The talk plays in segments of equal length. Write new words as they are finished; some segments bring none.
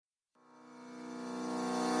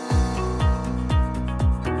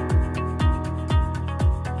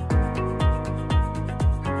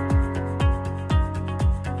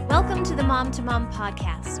Mom to Mom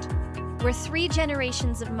podcast. We're 3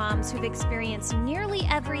 generations of moms who've experienced nearly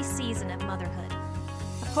every season of motherhood.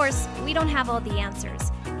 Of course, we don't have all the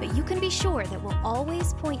answers, but you can be sure that we'll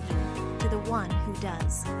always point you to the one who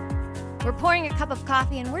does. We're pouring a cup of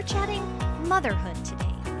coffee and we're chatting motherhood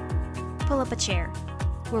today. Pull up a chair.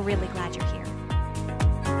 We're really glad you're here.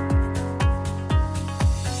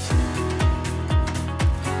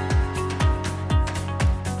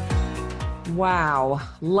 Wow,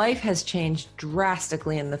 life has changed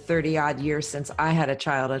drastically in the 30-odd years since I had a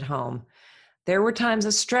child at home. There were times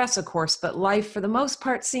of stress, of course, but life for the most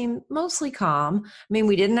part seemed mostly calm.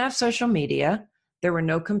 We didn't have social media. There were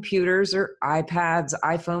no computers or iPads,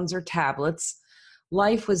 iPhones, or tablets.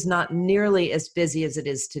 Life was not nearly as busy as it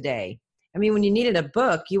is today. When you needed a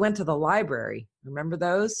book, you went to the library. Remember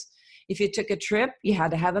those? If you took a trip, you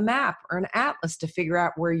had to have a map or an atlas to figure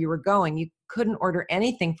out where you were going. You couldn't order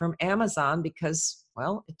anything from Amazon because,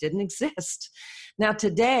 well, it didn't exist. Now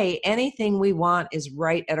today, anything we want is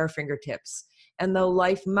right at our fingertips. And though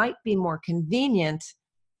life might be more convenient,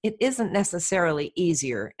 it isn't necessarily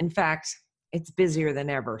easier. In fact, it's busier than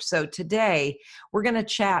ever. So today, we're going to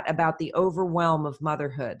chat about the overwhelm of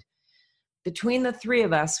motherhood. Between the 3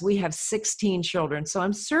 of us, we have 16 children, so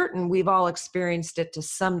I'm certain we've all experienced it to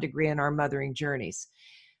some degree in our mothering journeys.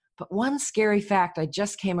 But one scary fact I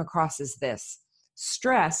just came across is this: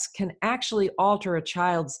 stress can actually alter a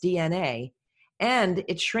child's DNA, and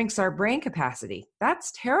it shrinks our brain capacity.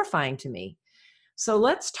 That's terrifying to me. So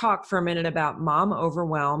let's talk for a minute about mom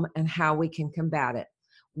overwhelm and how we can combat it.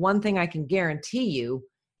 One thing I can guarantee you,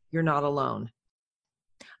 you're not alone.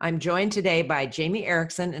 I'm joined today by Jamie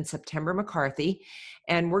Erickson and September McCarthy,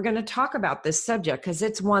 and we're going to talk about this subject because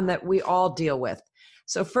it's one that we all deal with.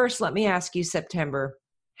 So first, let me ask you, September,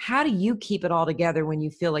 how do you keep it all together when you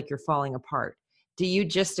feel like you're falling apart? Do you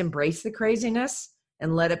just embrace the craziness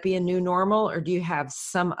and let it be a new normal, or do you have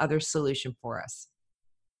some other solution for us?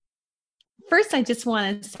 First, I just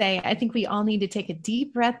want to say, I think we all need to take a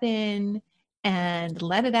deep breath in and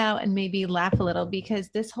let it out and maybe laugh a little, because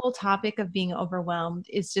this whole topic of being overwhelmed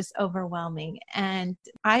is just overwhelming. And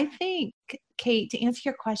I think, Kate, to answer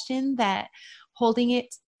your question, that holding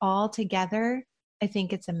it all together, I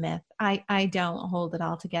think it's a myth. I don't hold it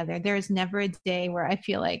all together. There's never a day where I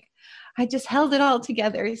feel like I just held it all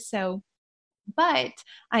together. But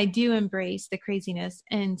I do embrace the craziness,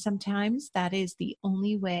 and sometimes that is the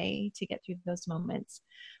only way to get through those moments.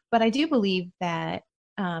 But I do believe that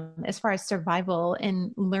as far as survival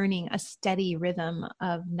and learning a steady rhythm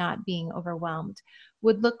of not being overwhelmed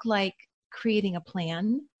would look like creating a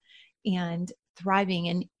plan and thriving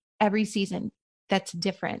in every season that's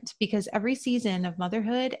different, because every season of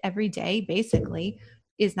motherhood, every day basically,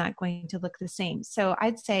 is not going to look the same. So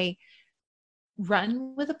I'd say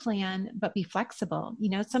run with a plan, but be flexible.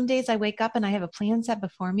 Some days I wake up and I have a plan set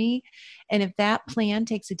before me. And if that plan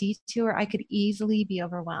takes a detour, I could easily be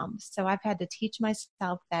overwhelmed. So I've had to teach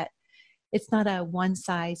myself that it's not a one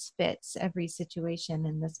size fits every situation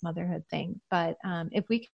in this motherhood thing. But if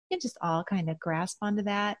we can just all kind of grasp onto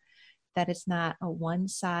that it's not a one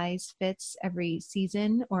size fits every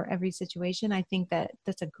season or every situation, I think that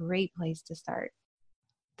that's a great place to start.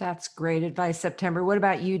 That's great advice, September. What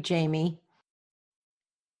about you, Jamie?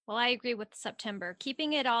 Well, I agree with September.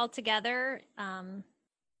 Keeping it all together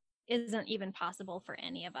isn't even possible for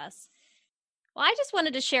any of us. Well, I just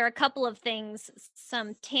wanted to share a couple of things,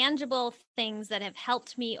 some tangible things that have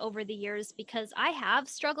helped me over the years, because I have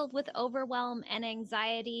struggled with overwhelm and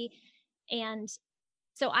anxiety. And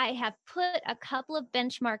so I have put a couple of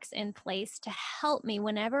benchmarks in place to help me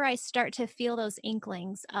whenever I start to feel those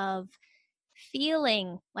inklings of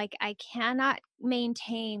feeling like I cannot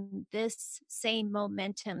maintain this same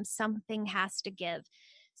momentum. Something has to give.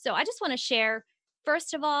 So I just want to share,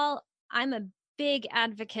 first of all, I'm a big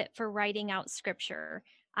advocate for writing out scripture.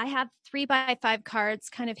 I have 3x5 cards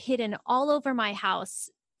kind of hidden all over my house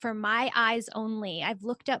for my eyes only. I've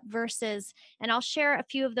looked up verses, and I'll share a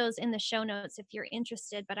few of those in the show notes if you're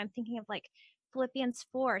interested, but I'm thinking of like Philippians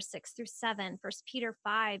 4:6-7, 1 Peter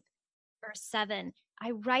 5:7. I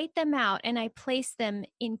write them out and I place them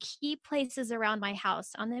in key places around my house,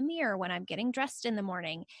 on the mirror when I'm getting dressed in the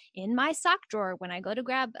morning, in my sock drawer when I go to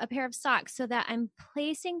grab a pair of socks, so that I'm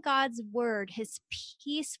placing God's word, his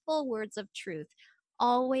peaceful words of truth,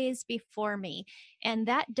 always before me. And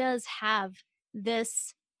that does have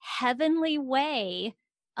this heavenly way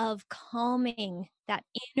of calming that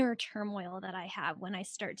inner turmoil that I have when I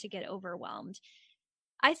start to get overwhelmed.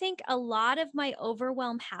 I think a lot of my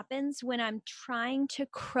overwhelm happens when I'm trying to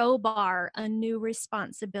crowbar a new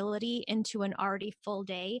responsibility into an already full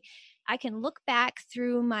day. I can look back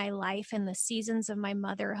through my life and the seasons of my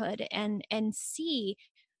motherhood and see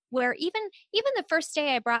where even the first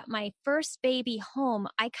day I brought my first baby home,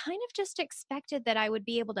 I kind of just expected that I would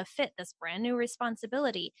be able to fit this brand new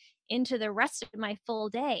responsibility into the rest of my full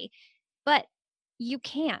day. But you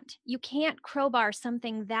can't. You can't crowbar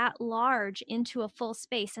something that large into a full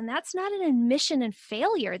space. And that's not an admission and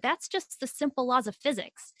failure. That's just the simple laws of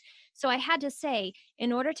physics. So I had to say,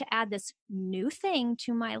 in order to add this new thing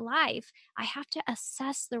to my life, I have to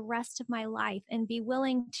assess the rest of my life and be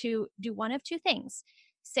willing to do one of two things.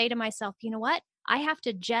 Say to myself, you know what? I have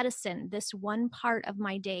to jettison this one part of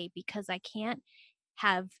my day because I can't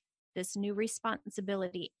have this new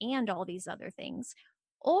responsibility and all these other things.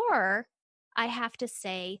 Or I have to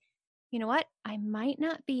say, you know what? I might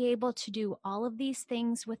not be able to do all of these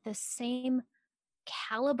things with the same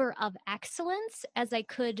caliber of excellence as I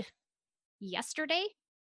could yesterday.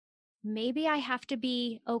 Maybe I have to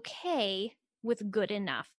be okay with good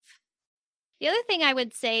enough. The other thing I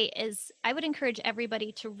would say is I would encourage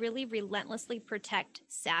everybody to really relentlessly protect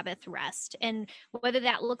Sabbath rest. And whether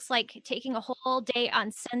that looks like taking a whole day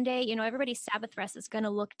on Sunday, everybody's Sabbath rest is going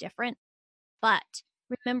to look different. But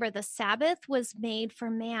remember, the Sabbath was made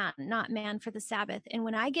for man, not man for the Sabbath. And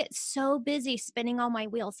when I get so busy spinning all my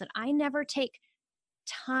wheels that I never take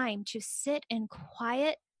time to sit in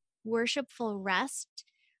quiet, worshipful rest,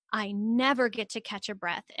 I never get to catch a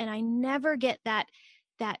breath, and I never get that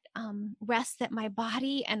rest that my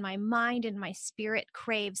body and my mind and my spirit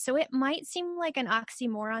crave. So it might seem like an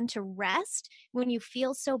oxymoron to rest when you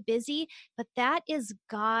feel so busy, but that is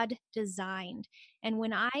God designed. And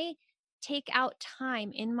when I take out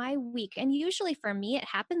time in my week, and usually for me, it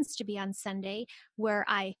happens to be on Sunday, where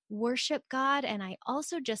I worship God and I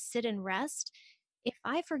also just sit and rest. If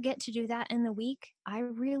I forget to do that in the week, I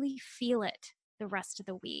really feel it the rest of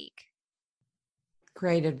the week.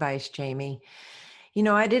 Great advice, Jamie.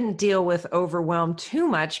 I didn't deal with overwhelm too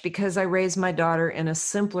much because I raised my daughter in a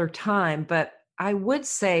simpler time. But I would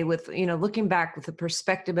say with, looking back with the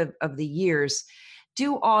perspective of the years,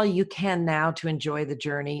 do all you can now to enjoy the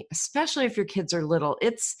journey, especially if your kids are little.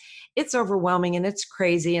 It's overwhelming and it's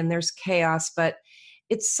crazy and there's chaos, but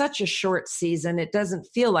it's such a short season. It doesn't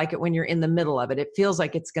feel like it when you're in the middle of it. It feels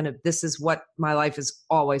like this is what my life is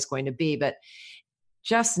always going to be. But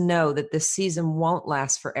just know that this season won't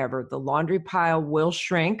last forever. The laundry pile will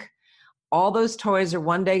shrink. All those toys are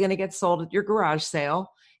one day going to get sold at your garage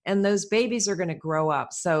sale, and those babies are going to grow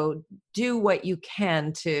up. So do what you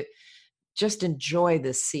can to just enjoy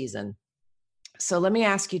this season. So let me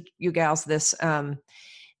ask you gals this.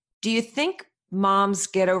 Do you think moms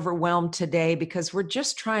get overwhelmed today because we're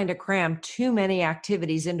just trying to cram too many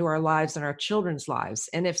activities into our lives and our children's lives?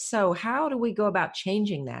 And if so, how do we go about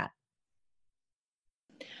changing that?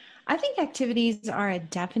 I think activities are a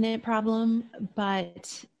definite problem,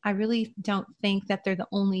 but I really don't think that they're the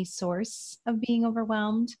only source of being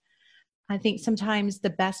overwhelmed. I think sometimes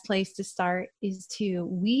the best place to start is to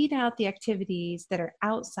weed out the activities that are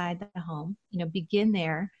outside the home, begin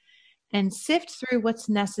there and sift through what's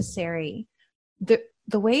necessary.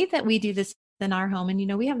 The way that we do this in our home,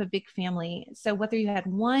 and we have a big family, so whether you had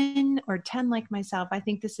 1 or 10 like myself, I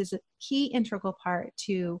think this is a key integral part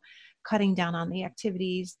to cutting down on the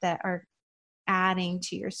activities that are adding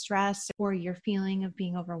to your stress or your feeling of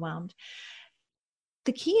being overwhelmed.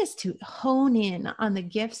 The key is to hone in on the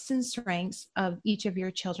gifts and strengths of each of your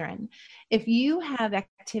children. If you have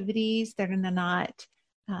activities that are not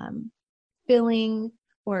filling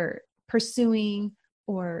or pursuing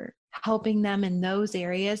or helping them in those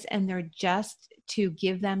areas, and they're just to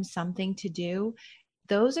give them something to do,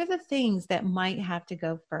 those are the things that might have to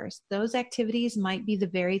go first. Those activities might be the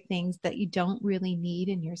very things that you don't really need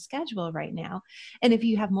in your schedule right now. And if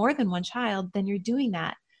you have more than one child, then you're doing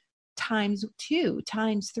that times 2,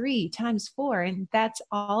 times 3, times 4. And that's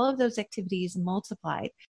all of those activities multiplied.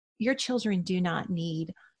 Your children do not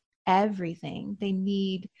need everything. They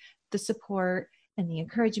need the support and the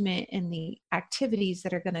encouragement and the activities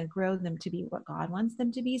that are going to grow them to be what God wants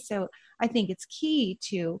them to be. So I think it's key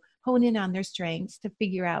to hone in on their strengths, to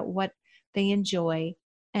figure out what they enjoy.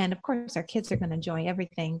 And of course, our kids are going to enjoy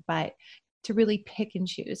everything, but to really pick and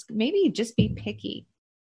choose. Maybe just be picky.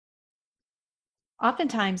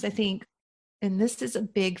 Oftentimes, I think, and this is a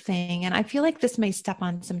big thing, and I feel like this may step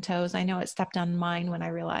on some toes. I know it stepped on mine when I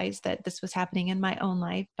realized that this was happening in my own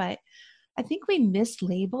life, but I think we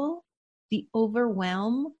mislabel the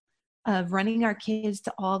overwhelm of running our kids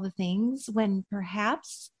to all the things when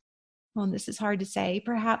perhaps, well, this is hard to say,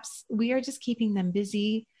 perhaps we are just keeping them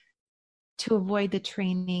busy to avoid the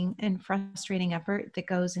training and frustrating effort that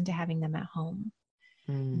goes into having them at home.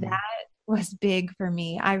 That was big for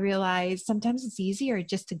me. I realized sometimes it's easier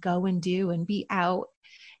just to go and do and be out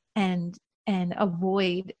and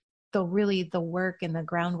avoid the work and the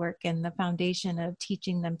groundwork and the foundation of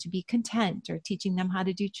teaching them to be content, or teaching them how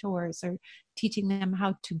to do chores, or teaching them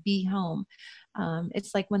how to be home.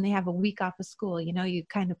 It's like when they have a week off of school, you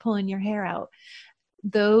kind of pulling your hair out.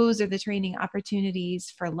 Those are the training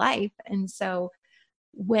opportunities for life. And so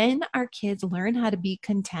when our kids learn how to be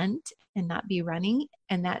content and not be running,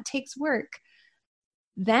 and that takes work,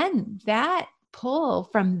 then that pull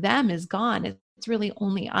from them is gone. It's really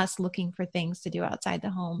only us looking for things to do outside the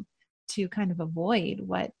home to kind of avoid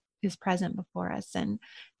what is present before us. And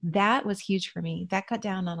that was huge for me. That cut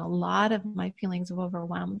down on a lot of my feelings of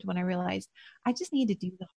overwhelmed when I realized I just need to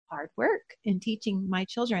do the hard work in teaching my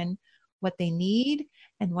children what they need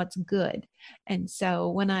and what's good. And so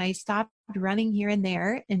when I stopped running here and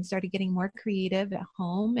there and started getting more creative at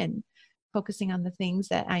home and focusing on the things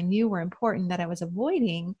that I knew were important that I was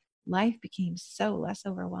avoiding, life became so less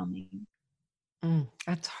overwhelming.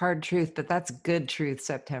 That's hard truth, but that's good truth,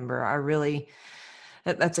 September.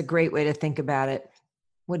 That's a great way to think about it.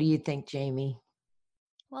 What do you think, Jamie?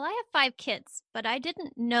 Well, I have 5 kids, but I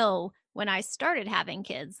didn't know when I started having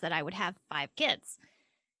kids that I would have 5 kids.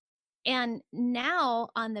 And now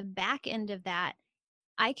on the back end of that,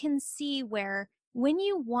 I can see where when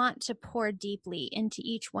you want to pour deeply into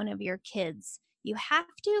each one of your kids, you have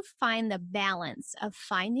to find the balance of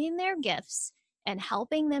finding their gifts and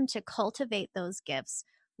helping them to cultivate those gifts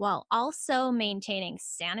while also maintaining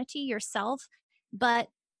sanity yourself, but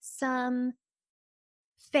some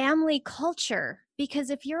family culture. Because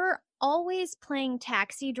if you're always playing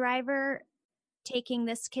taxi driver, taking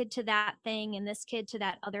this kid to that thing and this kid to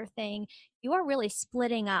that other thing, you are really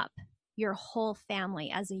splitting up your whole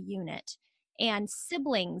family as a unit. And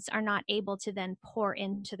siblings are not able to then pour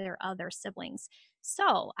into their other siblings.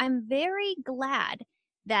 So I'm very glad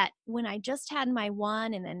that when I just had my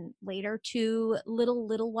one and then later 2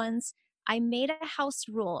 little ones, I made a house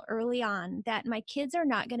rule early on that my kids are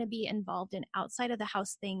not going to be involved in outside of the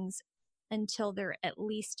house things until they're at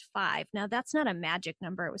least 5. Now, that's not a magic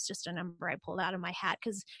number. It was just a number I pulled out of my hat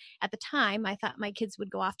because at the time I thought my kids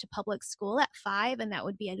would go off to public school at 5 and that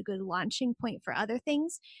would be a good launching point for other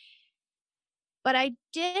things. But I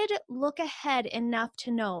did look ahead enough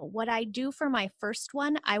to know what I do for my first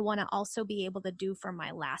one, I want to also be able to do for my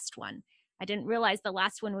last one. I didn't realize the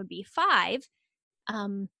last one would be 5.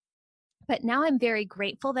 But now I'm very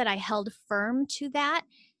grateful that I held firm to that,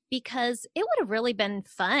 because it would have really been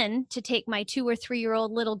fun to take my 2 or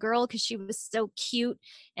 3-year-old little girl, because she was so cute,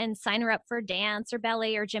 and sign her up for dance or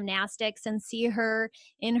ballet or gymnastics and see her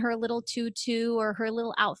in her little tutu or her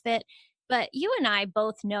little outfit. But you and I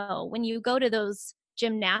both know when you go to those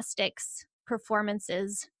gymnastics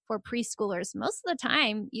performances for preschoolers, most of the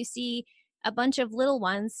time you see a bunch of little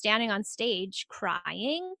ones standing on stage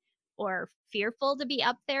crying or fearful to be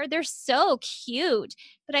up there. They're so cute.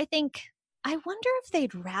 But I wonder if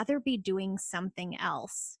they'd rather be doing something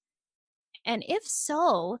else. And if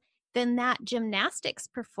so, then that gymnastics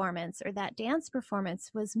performance or that dance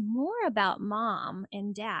performance was more about mom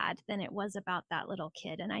and dad than it was about that little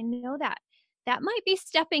kid. And I know that that might be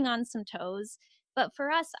stepping on some toes. But for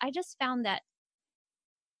us, I just found that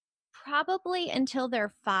probably until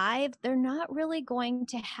they're 5, they're not really going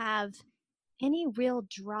to have any real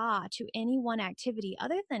draw to any one activity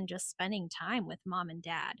other than just spending time with mom and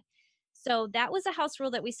dad. So that was a house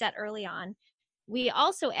rule that we set early on. We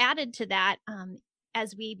also added to that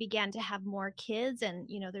as we began to have more kids, and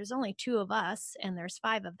there's only 2 of us and there's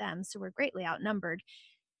 5 of them, so we're greatly outnumbered.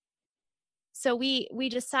 So we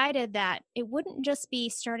decided that it wouldn't just be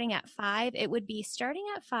starting at 5, it would be starting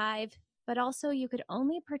at 5, but also you could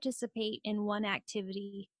only participate in one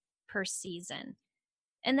activity per season.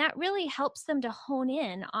 And that really helps them to hone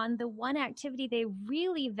in on the one activity they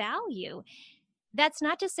really value. That's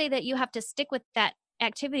not to say that you have to stick with that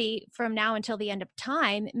activity from now until the end of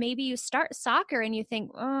time. Maybe you start soccer and you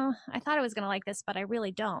think, oh, I thought I was going to like this, but I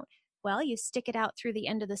really don't. Well, you stick it out through the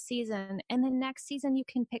end of the season, and then next season you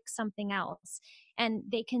can pick something else. And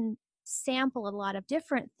they can sample a lot of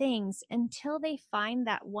different things until they find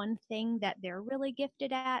that one thing that they're really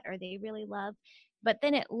gifted at or they really love. But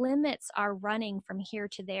then it limits our running from here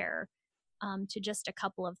to there to just a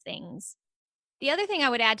couple of things. The other thing I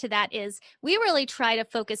would add to that is we really try to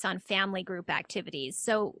focus on family group activities.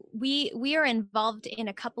 So we are involved in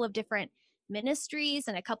a couple of different ministries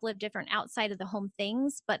and a couple of different outside of the home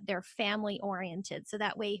things, but they're family oriented. So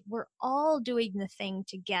that way we're all doing the thing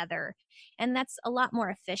together. And that's a lot more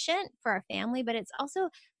efficient for our family, but it's also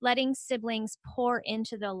letting siblings pour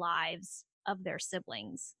into the lives of their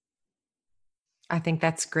siblings. I think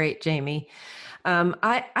that's great, Jamie.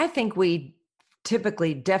 I think we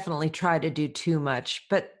typically definitely try to do too much,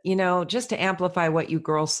 but just to amplify what you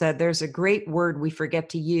girls said, there's a great word we forget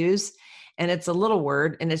to use, and it's a little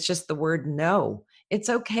word, and it's just the word no. It's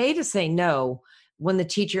okay to say no when the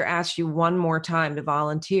teacher asks you one more time to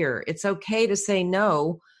volunteer. It's okay to say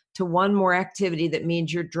no to one more activity that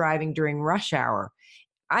means you're driving during rush hour.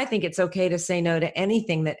 I think it's okay to say no to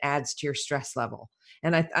anything that adds to your stress level.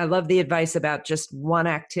 And I love the advice about just one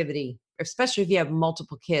activity, especially if you have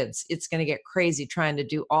multiple kids. It's going to get crazy trying to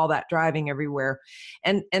do all that driving everywhere.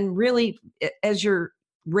 And really, as you're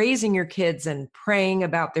raising your kids and praying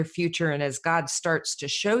about their future, and as God starts to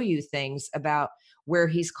show you things about where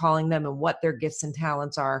he's calling them and what their gifts and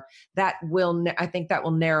talents are, I think that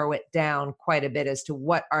will narrow it down quite a bit as to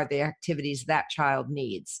what are the activities that child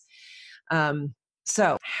needs.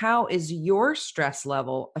 So how is your stress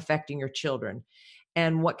level affecting your children,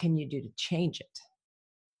 and what can you do to change it?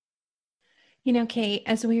 Kate,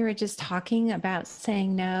 as we were just talking about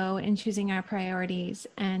saying no and choosing our priorities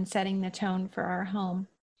and setting the tone for our home,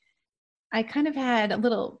 I kind of had a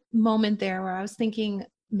little moment there where I was thinking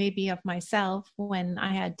maybe of myself when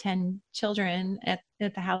I had 10 children at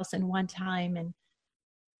the house in one time. And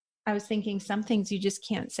I was thinking some things you just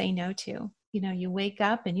can't say no to. You wake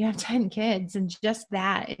up and you have 10 kids, and just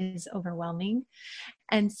that is overwhelming.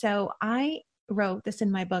 And so I wrote this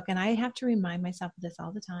in my book, and I have to remind myself of this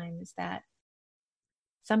all the time, is that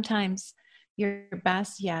sometimes your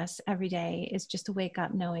best yes every day is just to wake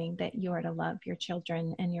up knowing that you are to love your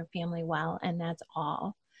children and your family well, and that's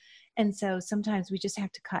all. And so sometimes we just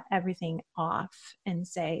have to cut everything off and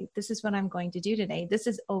say, this is what I'm going to do today. This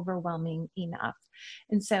is overwhelming enough.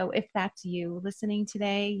 And so if that's you listening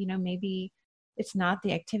today, maybe it's not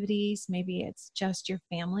the activities, maybe it's just your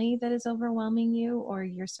family that is overwhelming you or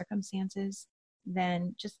your circumstances,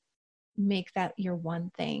 then just make that your one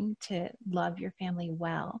thing to love your family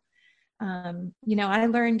well. I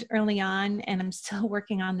learned early on, and I'm still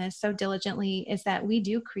working on this so diligently, is that we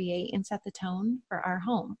do create and set the tone for our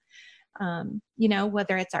home.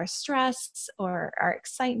 Whether it's our stress or our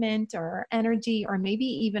excitement or our energy, or maybe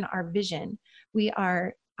even our vision, we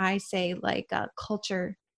are, I say, like a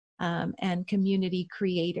culture and community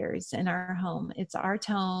creators in our home. It's our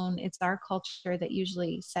tone, it's our culture that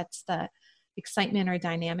usually sets the excitement or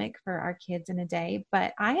dynamic for our kids in a day.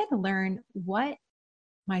 But I had to learn what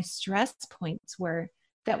my stress points were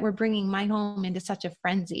that were bringing my home into such a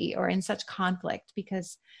frenzy or in such conflict,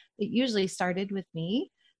 because it usually started with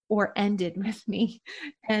me or ended with me.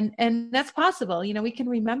 And that's possible. We can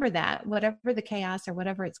remember that whatever the chaos or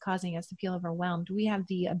whatever it's causing us to feel overwhelmed, we have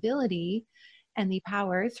the ability and the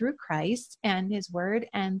power through Christ and his word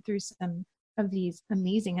and through some of these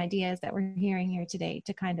amazing ideas that we're hearing here today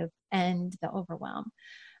to kind of end the overwhelm.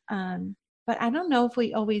 But I don't know if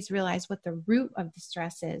we always realize what the root of the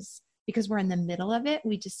stress is, because we're in the middle of it.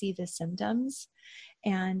 We just see the symptoms.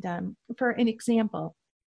 And for an example,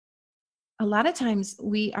 a lot of times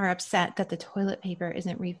we are upset that the toilet paper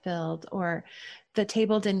isn't refilled, or the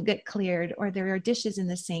table didn't get cleared, or there are dishes in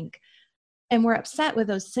the sink. And we're upset with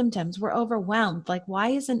those symptoms. We're overwhelmed. Like, why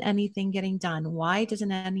isn't anything getting done? Why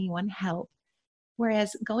doesn't anyone help?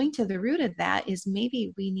 Whereas going to the root of that is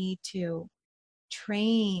maybe we need to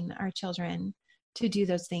train our children to do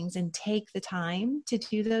those things and take the time to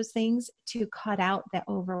do those things, to cut out that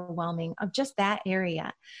overwhelming of just that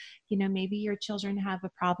area. Maybe your children have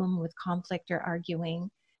a problem with conflict or arguing,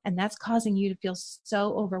 and that's causing you to feel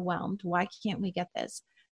so overwhelmed. Why can't we get this?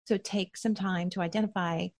 So take some time to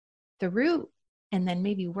identify the root and then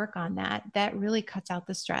maybe work on that. That really cuts out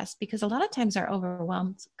the stress, because a lot of times our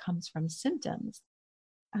overwhelm comes from symptoms.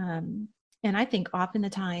 And I think often the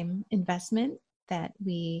time investment that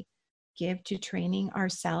we give to training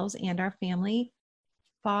ourselves and our family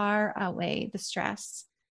far outweigh the stress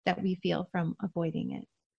that we feel from avoiding it.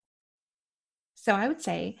 So I would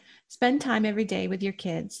say spend time every day with your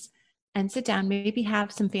kids and sit down, maybe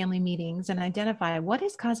have some family meetings and identify what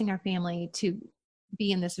is causing our family to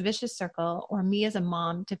be in this vicious circle, or me as a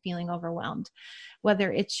mom to feeling overwhelmed,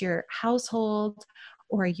 whether it's your household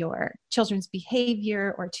or your children's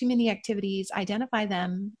behavior or too many activities. Identify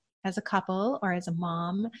them as a couple or as a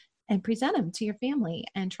mom and present them to your family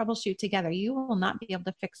and troubleshoot together. You will not be able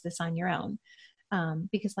to fix this on your own,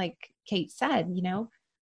 because like Kate said,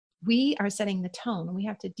 we are setting the tone. We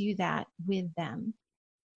have to do that with them.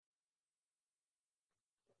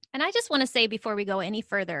 And I just want to say before we go any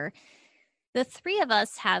further, the three of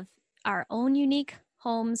us have our own unique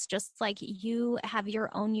homes, just like you have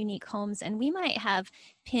your own unique homes. And we might have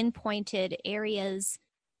pinpointed areas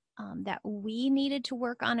that we needed to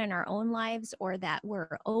work on in our own lives or that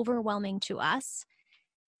were overwhelming to us.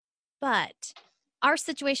 But our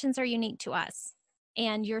situations are unique to us,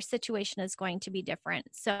 and your situation is going to be different.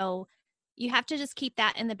 So you have to just keep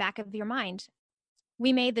that in the back of your mind.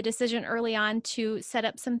 We made the decision early on to set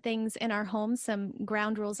up some things in our home, some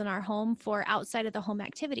ground rules in our home for outside of the home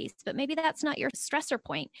activities, but maybe that's not your stressor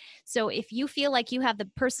point. So if you feel like you have the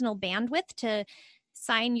personal bandwidth to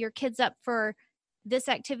sign your kids up for this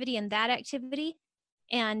activity and that activity,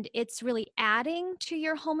 and it's really adding to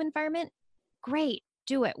your home environment, great,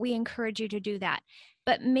 do it. We encourage you to do that.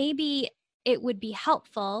 But maybe it would be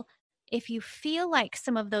helpful if you feel like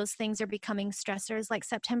some of those things are becoming stressors, like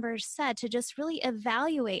September said, to just really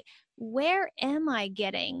evaluate, where am I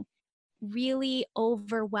getting really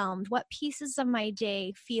overwhelmed? What pieces of my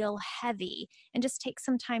day feel heavy? And just take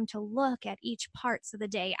some time to look at each parts of the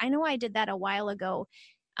day. I know I did that a while ago,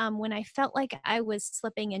 when I felt like I was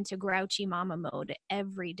slipping into grouchy mama mode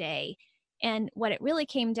every day. And what it really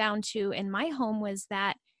came down to in my home was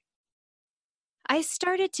that I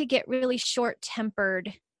started to get really short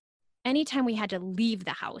tempered anytime we had to leave the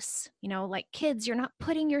house. Like, kids, you're not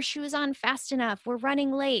putting your shoes on fast enough. We're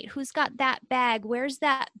running late. Who's got that bag? Where's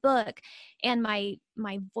that book? And my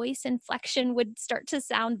voice inflection would start to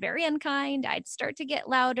sound very unkind. I'd start to get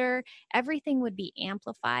louder. Everything would be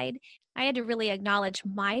amplified. I had to really acknowledge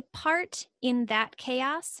my part in that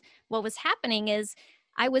chaos. What was happening is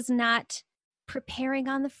I was not preparing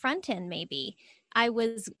on the front end, maybe. I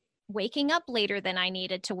was waking up later than I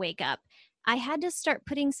needed to wake up. I had to start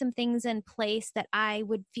putting some things in place that I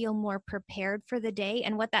would feel more prepared for the day.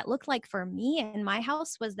 And what that looked like for me in my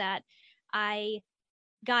house was that I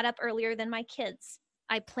got up earlier than my kids.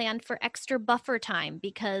 I planned for extra buffer time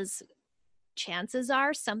because chances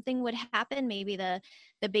are something would happen. Maybe the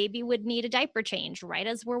baby would need a diaper change right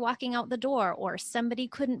as we're walking out the door, or somebody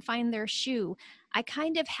couldn't find their shoe. I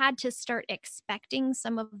kind of had to start expecting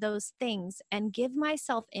some of those things and give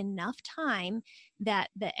myself enough time that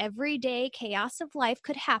the everyday chaos of life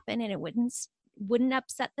could happen and it wouldn't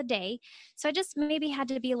upset the day. So I just maybe had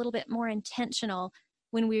to be a little bit more intentional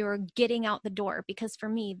when we were getting out the door, because for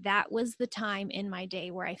me, that was the time in my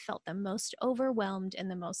day where I felt the most overwhelmed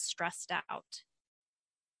and the most stressed out.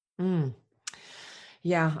 Mm.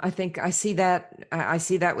 Yeah, I think I see that. I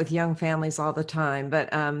see that with young families all the time.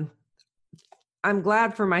 But I'm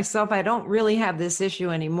glad for myself. I don't really have this issue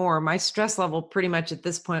anymore. My stress level pretty much at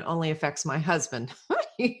this point only affects my husband.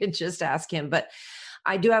 You could just ask him. But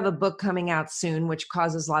I do have a book coming out soon, which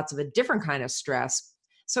causes lots of a different kind of stress.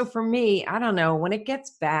 So for me, I don't know, when it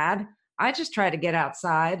gets bad, I just try to get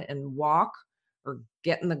outside and walk or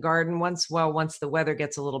get in the garden once the weather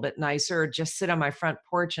gets a little bit nicer, or just sit on my front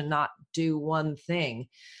porch and not do one thing.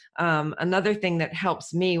 Another thing that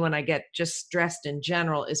helps me when I get just stressed in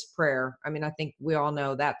general is prayer. I mean, I think we all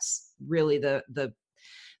know that's really the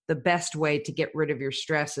best way to get rid of your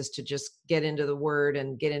stress is to just get into the word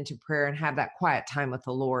and get into prayer and have that quiet time with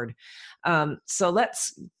the Lord. So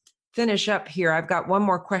let's finish up here. I've got one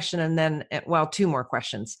more question and then, well, two more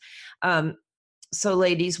questions. So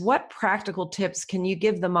ladies, what practical tips can you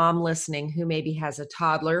give the mom listening who maybe has a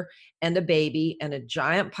toddler and a baby and a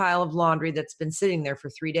giant pile of laundry that's been sitting there for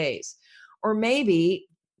 3 days? Or maybe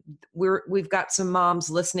we've got some moms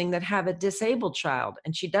listening that have a disabled child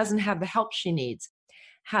and she doesn't have the help she needs.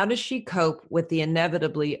 How does she cope with the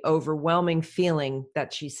inevitably overwhelming feeling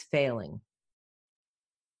that she's failing?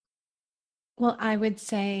 Well, I would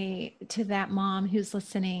say to that mom who's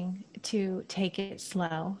listening to take it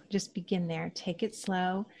slow. Just begin there. Take it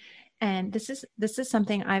slow. And this is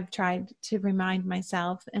something I've tried to remind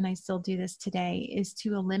myself, and I still do this today, is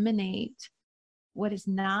to eliminate what is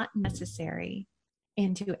not necessary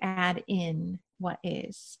and to add in what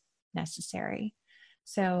is necessary.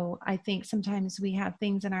 So I think sometimes we have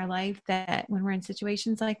things in our life that when we're in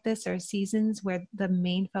situations like this or seasons where the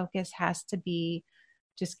main focus has to be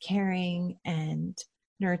just caring and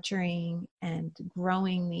nurturing and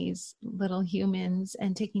growing these little humans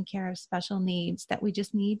and taking care of special needs, that we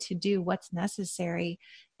just need to do what's necessary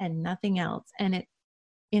and nothing else. And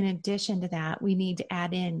in addition to that, we need to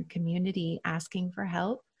add in community, asking for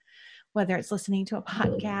help, whether it's listening to a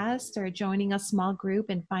podcast or joining a small group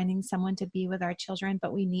and finding someone to be with our children.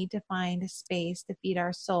 But we need to find a space to feed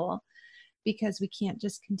our soul, because we can't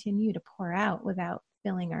just continue to pour out without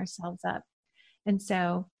filling ourselves up. And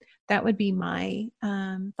so that would be my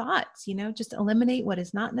thoughts, just eliminate what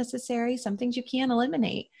is not necessary. Some things you can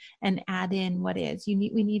eliminate and add in what is. We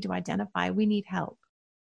need to identify, we need help.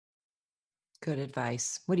 Good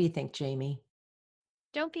advice. What do you think, Jamie?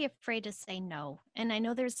 Don't be afraid to say no. And I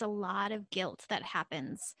know there's a lot of guilt that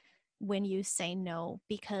happens when you say no,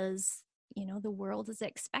 because, the world is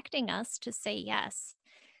expecting us to say yes.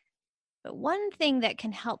 But one thing that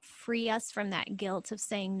can help free us from that guilt of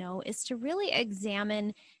saying no is to really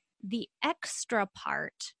examine the extra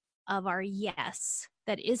part of our yes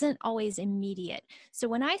that isn't always immediate. So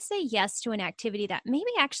when I say yes to an activity that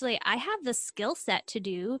maybe actually I have the skill set to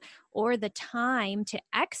do or the time to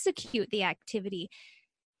execute the activity,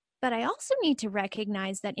 but I also need to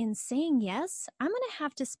recognize that in saying yes, I'm going to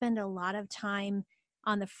have to spend a lot of time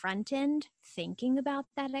on the front end thinking about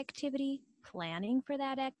that activity, planning for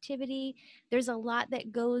that activity. There's a lot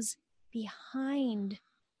that goes behind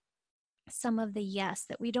some of the yes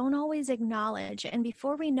that we don't always acknowledge. And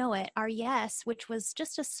before we know it, our yes, which was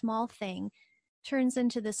just a small thing, turns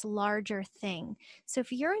into this larger thing. So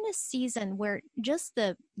if you're in a season where just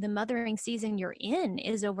the mothering season you're in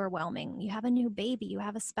is overwhelming, you have a new baby, you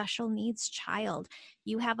have a special needs child,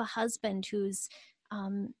 you have a husband who's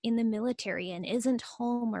in the military and isn't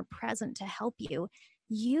home or present to help you,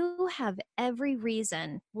 you have every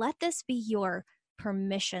reason. Let this be your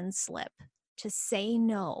permission slip to say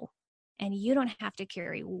no, and you don't have to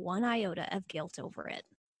carry one iota of guilt over it.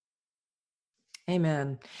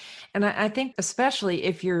 Amen. And I think especially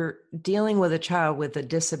if you're dealing with a child with a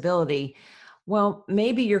disability, well,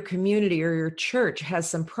 maybe your community or your church has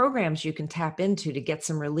some programs you can tap into to get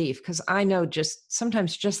some relief. Because I know just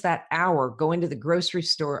sometimes just that hour going to the grocery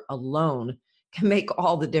store alone can make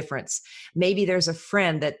all the difference. Maybe there's a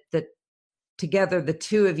friend that together the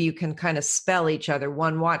two of you can kind of spell each other.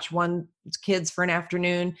 Watch one kids for an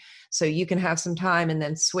afternoon so you can have some time and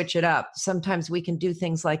then switch it up. Sometimes we can do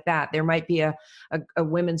things like that. There might be a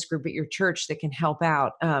women's group at your church that can help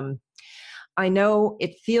out. I know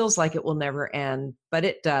it feels like it will never end, but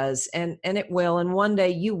it does, and it will. And one day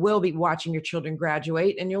you will be watching your children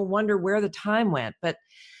graduate and you'll wonder where the time went. But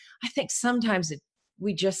I think sometimes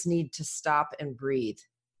we just need to stop and breathe,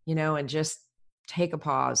 and just take a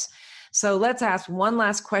pause. So let's ask one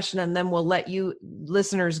last question and then we'll let you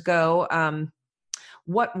listeners go.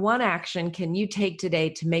 What one action can you take today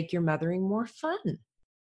to make your mothering more fun?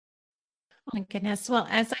 Oh my goodness. Well,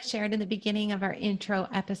 as I shared in the beginning of our intro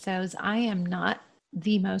episodes, I am not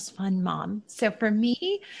the most fun mom. So for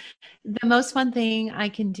me, the most fun thing I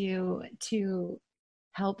can do to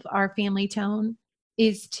help our family tone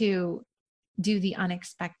is to do the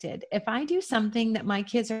unexpected. If I do something that my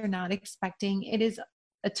kids are not expecting, it is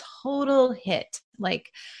a total hit.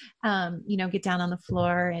 Like, get down on the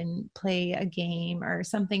floor and play a game or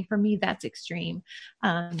something. For me, that's extreme.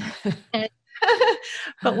 And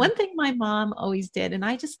but one thing my mom always did, and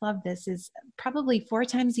I just love this, is probably 4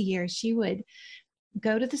 times a year, she would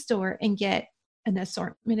go to the store and get an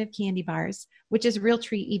assortment of candy bars, which is a real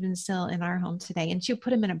treat even still in our home today. And she would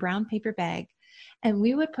put them in a brown paper bag. And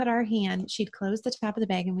we would put our hand, she'd close the top of the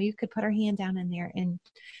bag and we could put our hand down in there and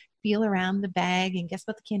feel around the bag and guess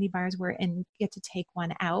what the candy bars were and get to take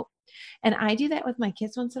one out. And I do that with my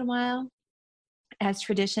kids once in a while as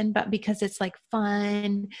tradition, but because it's like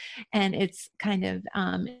fun and it's kind of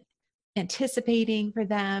anticipating for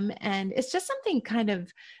them. And it's just something kind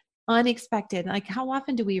of unexpected. Like, how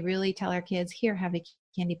often do we really tell our kids, here, have a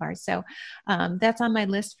candy bar? So that's on my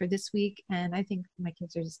list for this week. And I think my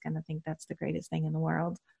kids are just going to think that's the greatest thing in the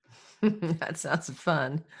world. That sounds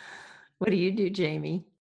fun. What do you do, Jamie?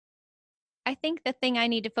 I think the thing I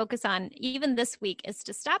need to focus on even this week is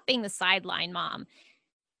to stop being the sideline mom.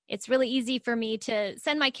 It's really easy for me to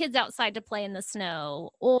send my kids outside to play in the snow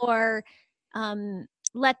or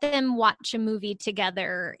let them watch a movie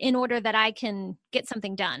together in order that I can get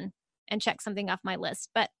something done and check something off my list.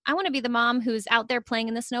 But I want to be the mom who's out there playing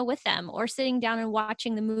in the snow with them or sitting down and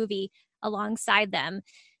watching the movie alongside them.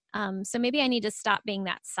 So maybe I need to stop being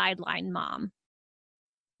that sideline mom.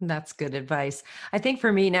 That's good advice. I think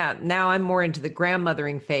for me now I'm more into the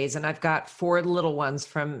grandmothering phase, and I've got 4 little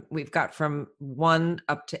ones we've got from 1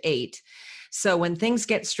 up to 8. So when things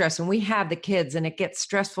get stressed, when we have the kids and it gets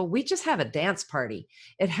stressful, we just have a dance party.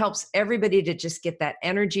 It helps everybody to just get that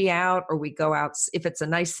energy out, or we go out. If it's a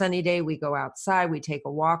nice sunny day, we go outside, we take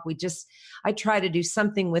a walk. I try to do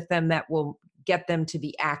something with them that will get them to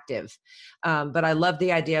be active. But I love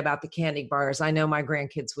the idea about the candy bars. I know my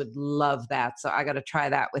grandkids would love that. So I got to try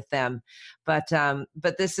that with them. But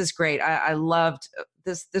this is great. I loved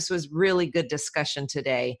this. This was really good discussion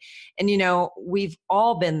today. And, we've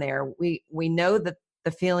all been there. We know that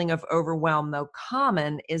the feeling of overwhelm, though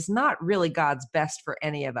common, is not really God's best for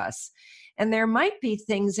any of us. And there might be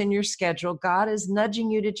things in your schedule God is nudging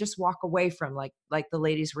you to just walk away from, like the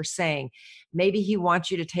ladies were saying. Maybe he wants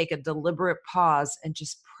you to take a deliberate pause and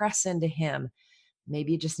just press into him.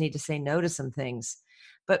 Maybe you just need to say no to some things.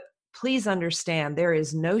 But please understand there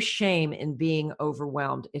is no shame in being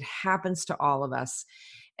overwhelmed. It happens to all of us.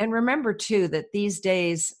 And remember too, that these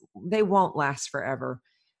days, they won't last forever.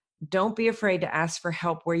 Don't be afraid to ask for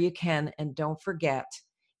help where you can. And don't forget,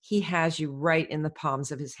 he has you right in the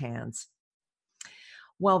palms of his hands.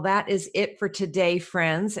 Well, that is it for today,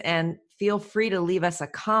 friends. And feel free to leave us a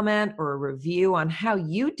comment or a review on how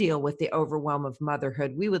you deal with the overwhelm of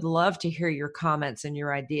motherhood. We would love to hear your comments and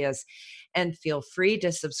your ideas. And feel free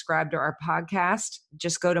to subscribe to our podcast.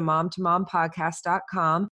 Just go to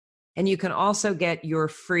momtomompodcast.com. And you can also get your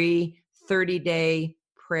free 30-day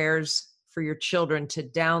prayers for your children to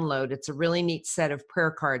download. It's a really neat set of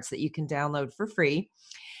prayer cards that you can download for free.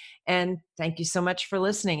 And thank you so much for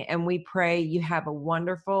listening. And we pray you have a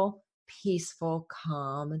wonderful, peaceful,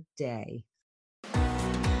 calm day.